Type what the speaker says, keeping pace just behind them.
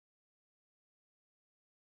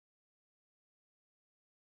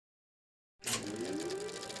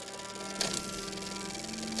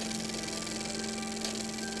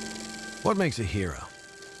What makes a hero?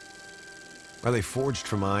 Are they forged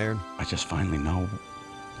from iron? I just finally know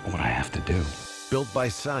what I have to do. Built by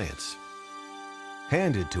science?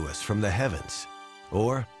 Handed to us from the heavens?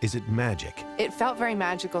 Or is it magic? It felt very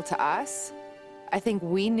magical to us. I think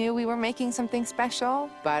we knew we were making something special,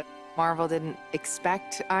 but Marvel didn't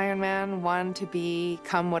expect Iron Man 1 to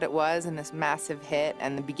become what it was and this massive hit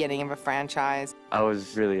and the beginning of a franchise. I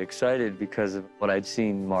was really excited because of what I'd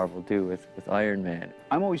seen Marvel do with Iron Man.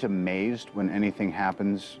 I'm always amazed when anything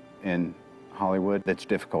happens in Hollywood that's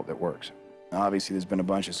difficult that works. Obviously, there's been a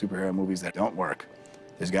bunch of superhero movies that don't work.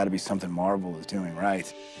 There's got to be something Marvel is doing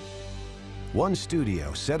right. One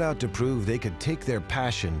studio set out to prove they could take their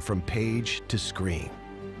passion from page to screen.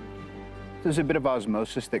 There's a bit of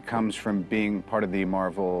osmosis that comes from being part of the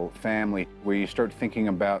Marvel family, where you start thinking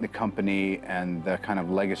about the company and the kind of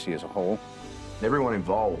legacy as a whole. Everyone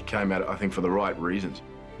involved came at it, I think, for the right reasons.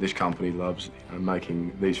 This company loves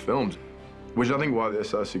making these films, which I think why they're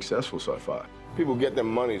so successful so far. People get their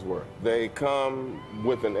money's worth. They come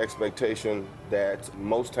with an expectation that's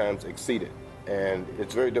most times exceeded, and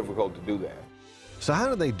it's very difficult to do that. So how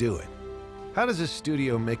do they do it? How does a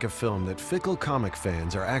studio make a film that fickle comic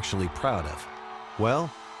fans are actually proud of?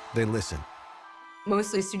 Well, they listen.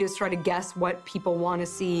 Mostly studios try to guess what people want to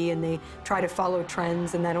see, and they try to follow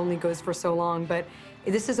trends, and that only goes for so long. But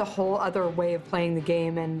this is a whole other way of playing the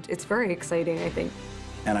game, and it's very exciting, I think.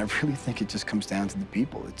 And I really think it just comes down to the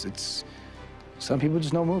people. Some people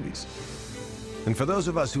just know movies. And for those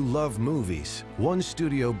of us who love movies, one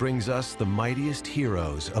studio brings us the mightiest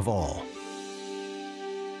heroes of all.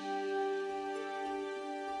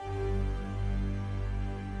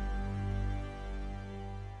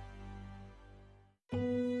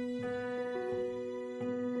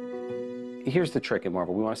 Here's the trick at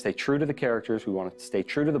Marvel. We want to stay true to the characters, we want to stay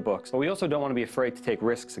true to the books, but we also don't want to be afraid to take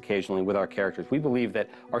risks occasionally with our characters. We believe that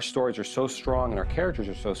our stories are so strong and our characters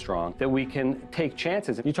are so strong that we can take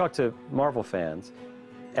chances. If you talk to Marvel fans,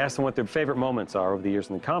 ask them what their favorite moments are over the years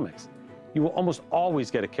in the comics, you will almost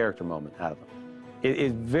always get a character moment out of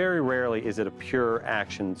them. Very rarely is it a pure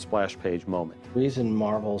action splash page moment. The reason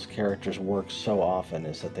Marvel's characters work so often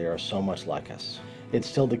is that they are so much like us. It's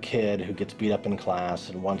still the kid who gets beat up in class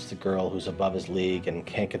and wants the girl who's above his league and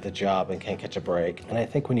can't get the job and can't catch a break. And I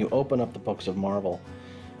think when you open up the books of Marvel,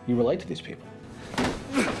 you relate to these people.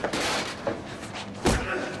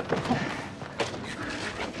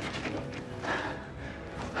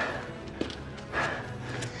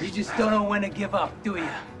 You just don't know when to give up, do you?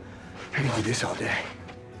 I can do this all day.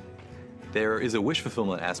 There is a wish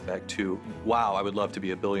fulfillment aspect to, wow, I would love to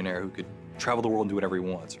be a billionaire who could travel the world and do whatever he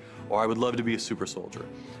wants, or I would love to be a super soldier.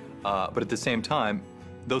 But at the same time,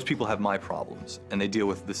 those people have my problems, and they deal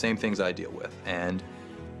with the same things I deal with, and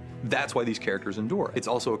that's why these characters endure. It's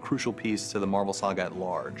also a crucial piece to the Marvel saga at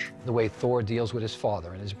large. The way Thor deals with his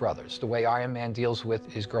father and his brothers, the way Iron Man deals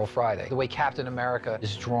with his girl Friday, the way Captain America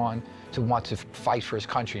is drawn to want to fight for his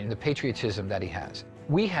country, and the patriotism that he has.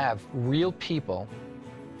 We have real people,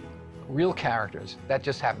 real characters that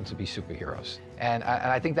just happen to be superheroes. And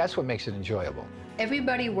I think that's what makes it enjoyable.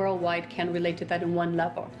 Everybody worldwide can relate to that in one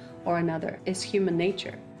level or another. It's human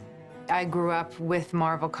nature. I grew up with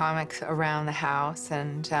Marvel Comics around the house,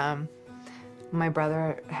 and my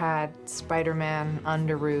brother had Spider-Man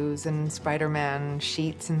underoos and Spider-Man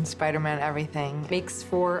sheets and Spider-Man everything. Makes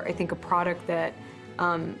for, I think, a product that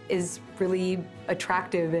is really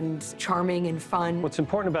attractive and charming and fun. What's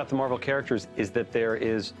important about the Marvel characters is that there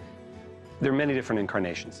are many different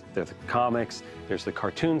incarnations. There's the comics, there's the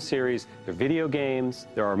cartoon series, there are video games,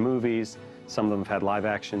 there are movies, some of them have had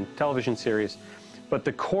live-action television series, but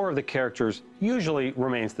the core of the characters usually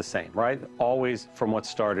remains the same, right? Always from what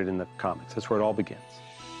started in the comics. That's where it all begins.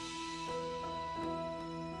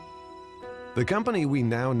 The company we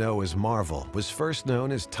now know as Marvel was first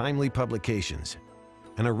known as Timely Publications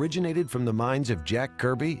and originated from the minds of Jack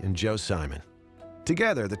Kirby and Joe Simon.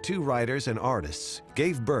 Together, the two writers and artists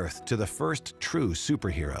gave birth to the first true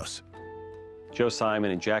superheroes. Joe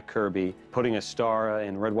Simon and Jack Kirby putting a star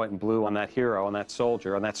in red, white, and blue on that hero, on that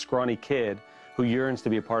soldier, on that scrawny kid who yearns to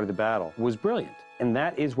be a part of the battle was brilliant. And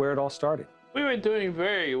that is where it all started. We were doing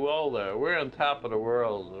very well there. We're on top of the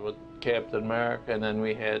world with Captain America, and then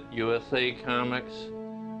we had USA Comics.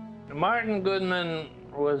 Martin Goodman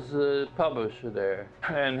was the publisher there,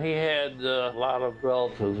 and he had a lot of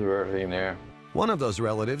relatives working there. One of those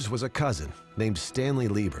relatives was a cousin named Stanley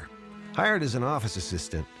Lieber. Hired as an office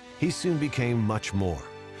assistant, he soon became much more.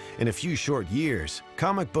 In a few short years,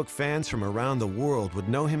 comic book fans from around the world would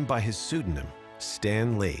know him by his pseudonym,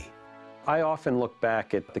 Stan Lee. I often look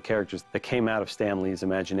back at the characters that came out of Stan Lee's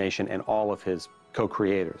imagination and all of his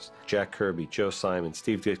co-creators. Jack Kirby, Joe Simon,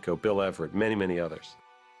 Steve Ditko, Bill Everett, many, many others.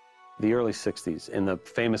 The early 60s in the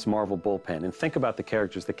famous Marvel bullpen, and think about the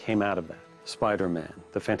characters that came out of that. Spider-Man,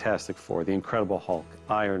 the Fantastic Four, the Incredible Hulk,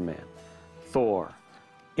 Iron Man, Thor.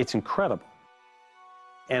 It's incredible.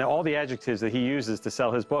 And all the adjectives that he uses to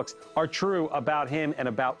sell his books are true about him and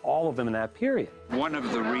about all of them in that period. One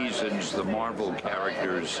of the reasons the Marvel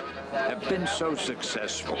characters have been so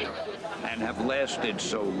successful and have lasted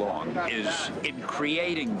so long is in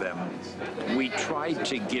creating them, we tried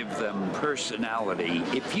to give them personality.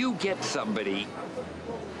 If you get somebody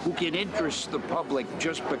who can interest the public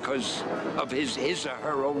just because of his or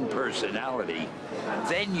her own personality,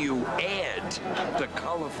 then you add the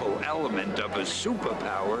colorful element of a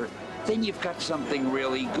superpower, then you've got something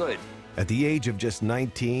really good. At the age of just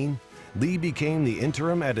 19, Lee became the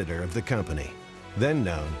interim editor of the company, then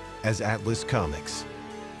known as Atlas Comics.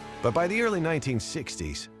 But by the early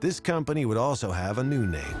 1960s, this company would also have a new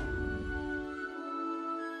name.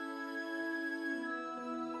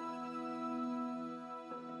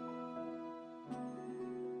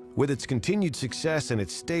 With its continued success and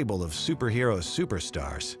its stable of superhero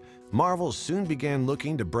superstars, Marvel soon began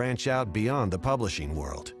looking to branch out beyond the publishing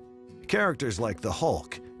world. Characters like the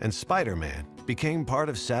Hulk and Spider-Man became part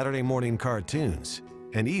of Saturday morning cartoons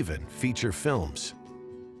and even feature films.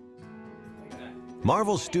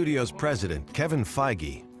 Marvel Studios president Kevin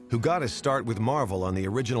Feige, who got his start with Marvel on the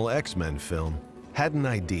original X-Men film, had an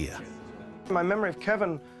idea. My memory of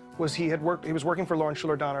Kevin was he was working for Lauren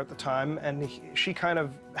Schuler Donner at the time, and she kind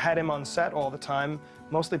of had him on set all the time,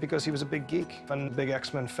 mostly because he was a big geek and a big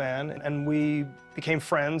X-Men fan, and we became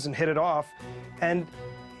friends and hit it off, and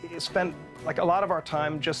spent like a lot of our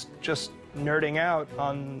time just nerding out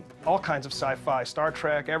on all kinds of sci-fi, Star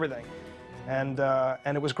Trek, everything. And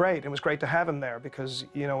it was great. It was great to have him there because,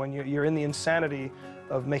 you know, when you're in the insanity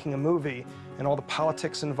of making a movie and all the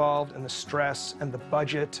politics involved and the stress and the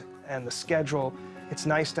budget and the schedule, it's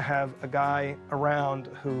nice to have a guy around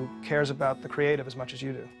who cares about the creative as much as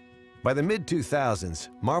you do. By the mid-2000s,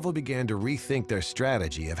 Marvel began to rethink their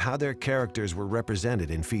strategy of how their characters were represented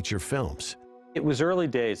in feature films. It was early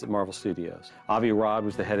days at Marvel Studios. Avi Arad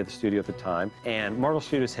was the head of the studio at the time, and Marvel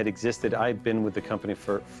Studios had existed. I'd been with the company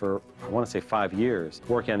for I want to say 5 years,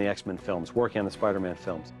 working on the X-Men films, working on the Spider-Man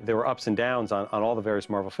films. There were ups and downs on all the various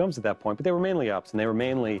Marvel films at that point, but they were mainly ups, and they were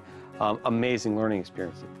mainly amazing learning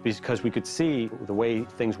experiences because we could see the way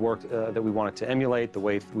things worked that we wanted to emulate, the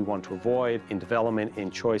way we wanted to avoid in development, in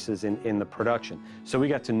choices, in the production. So we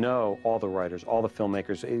got to know all the writers, all the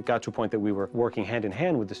filmmakers. It got to a point that we were working hand in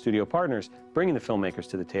hand with the studio partners, bringing the filmmakers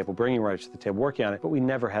to the table, bringing writers to the table, working on it, but we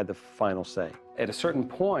never had the final say. At a certain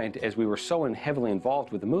point, as we were so heavily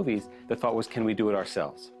involved with the movies, the thought was, can we do it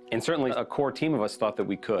ourselves? And certainly a core team of us thought that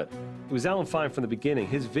we could. It was Alan Fine from the beginning.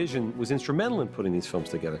 His vision was instrumental in putting these films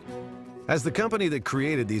together. As the company that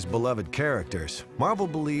created these beloved characters, Marvel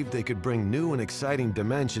believed they could bring new and exciting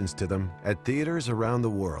dimensions to them at theaters around the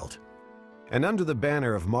world. And under the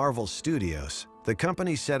banner of Marvel Studios, the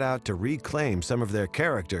company set out to reclaim some of their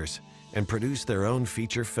characters and produce their own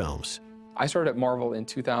feature films. I started at Marvel in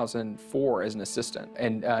 2004 as an assistant,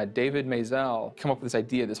 and David Maisel came up with this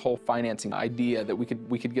idea, this whole financing idea that we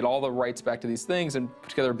could get all the rights back to these things and put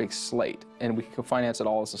together a big slate, and we could finance it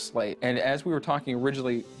all as a slate. And as we were talking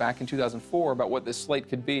originally back in 2004 about what this slate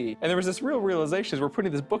could be, and there was this real realization as we're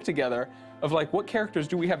putting this book together of like, what characters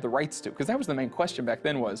do we have the rights to? Because that was the main question back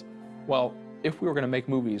then was, well, if we were going to make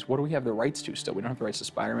movies, what do we have the rights to still? We don't have the rights to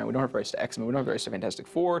Spider-Man, we don't have the rights to X-Men, we don't have the rights to Fantastic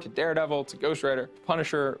Four, to Daredevil, to Ghost Rider,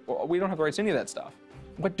 Punisher. Well, we don't have the rights to any of that stuff.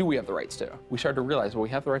 What do we have the rights to? We started to realize, well, we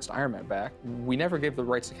have the rights to Iron Man back. We never gave the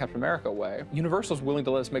rights to Captain America away. Universal's willing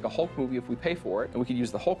to let us make a Hulk movie if we pay for it, and we could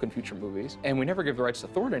use the Hulk in future movies. And we never gave the rights to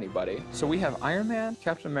Thor to anybody. So we have Iron Man,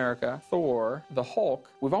 Captain America, Thor, the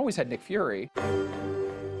Hulk. We've always had Nick Fury.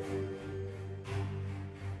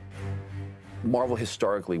 Marvel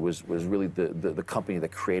historically was really the company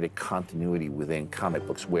that created continuity within comic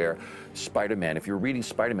books, where Spider-Man, if you were reading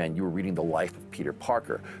Spider-Man, you were reading the life of Peter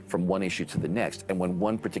Parker from one issue to the next. And when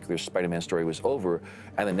one particular Spider-Man story was over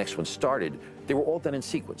and the next one started, they were all done in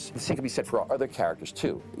sequence. The same can be said for our other characters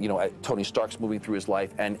too. You know, Tony Stark's moving through his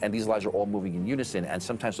life, and these lives are all moving in unison, and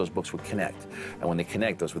sometimes those books would connect. And when they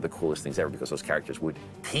connect, those were the coolest things ever, because those characters would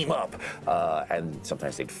team up, and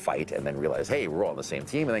sometimes they'd fight and then realize, hey, we're all on the same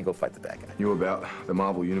team, and then go fight the bad guy. Knew about the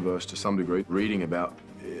Marvel Universe to some degree, reading about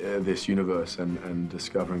this universe and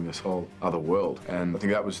discovering this whole other world. And I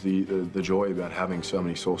think that was the joy about having so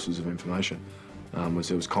many sources of information, was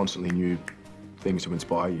there was constantly new things to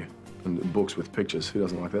inspire you. And books with pictures, who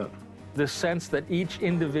doesn't like that? the sense that each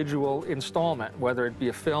individual installment, whether it be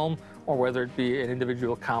a film or whether it be an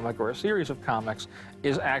individual comic or a series of comics,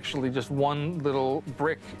 is actually just one little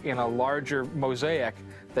brick in a larger mosaic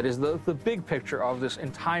that is the big picture of this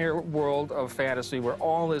entire world of fantasy where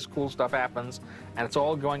all this cool stuff happens and it's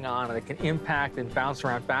all going on and it can impact and bounce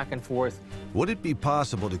around back and forth. Would it be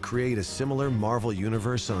possible to create a similar Marvel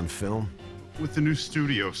universe on film? With the new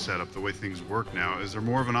studio setup, the way things work now, is there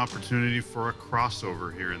more of an opportunity for a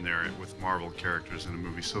crossover here and there with Marvel characters in a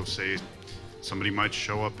movie? So say somebody might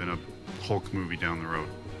show up in a Hulk movie down the road.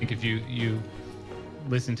 I think if you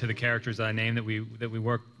listen to the characters I named that we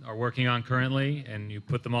are working on currently, and you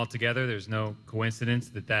put them all together, there's no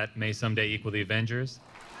coincidence that may someday equal the Avengers.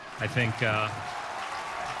 I think just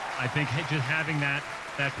having that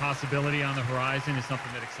possibility on the horizon is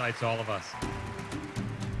something that excites all of us.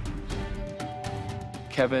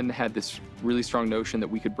 Kevin had this really strong notion that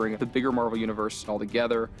we could bring the bigger Marvel universe all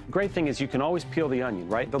together. The great thing is you can always peel the onion,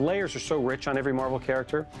 right? The layers are so rich on every Marvel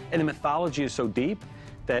character, and the mythology is so deep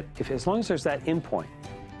that as long as there's that endpoint,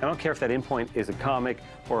 I don't care if that endpoint is a comic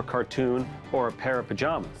or a cartoon or a pair of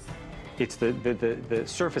pajamas. It's the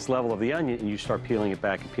surface level of the onion, and you start peeling it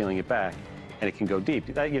back and peeling it back, and it can go deep.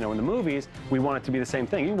 You know, in the movies, we want it to be the same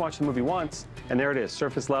thing. You can watch the movie once, and there it is,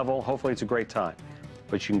 surface level. Hopefully it's a great time.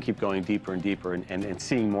 But you can keep going deeper and deeper and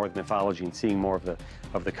seeing more of the mythology and seeing more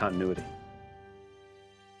of the continuity.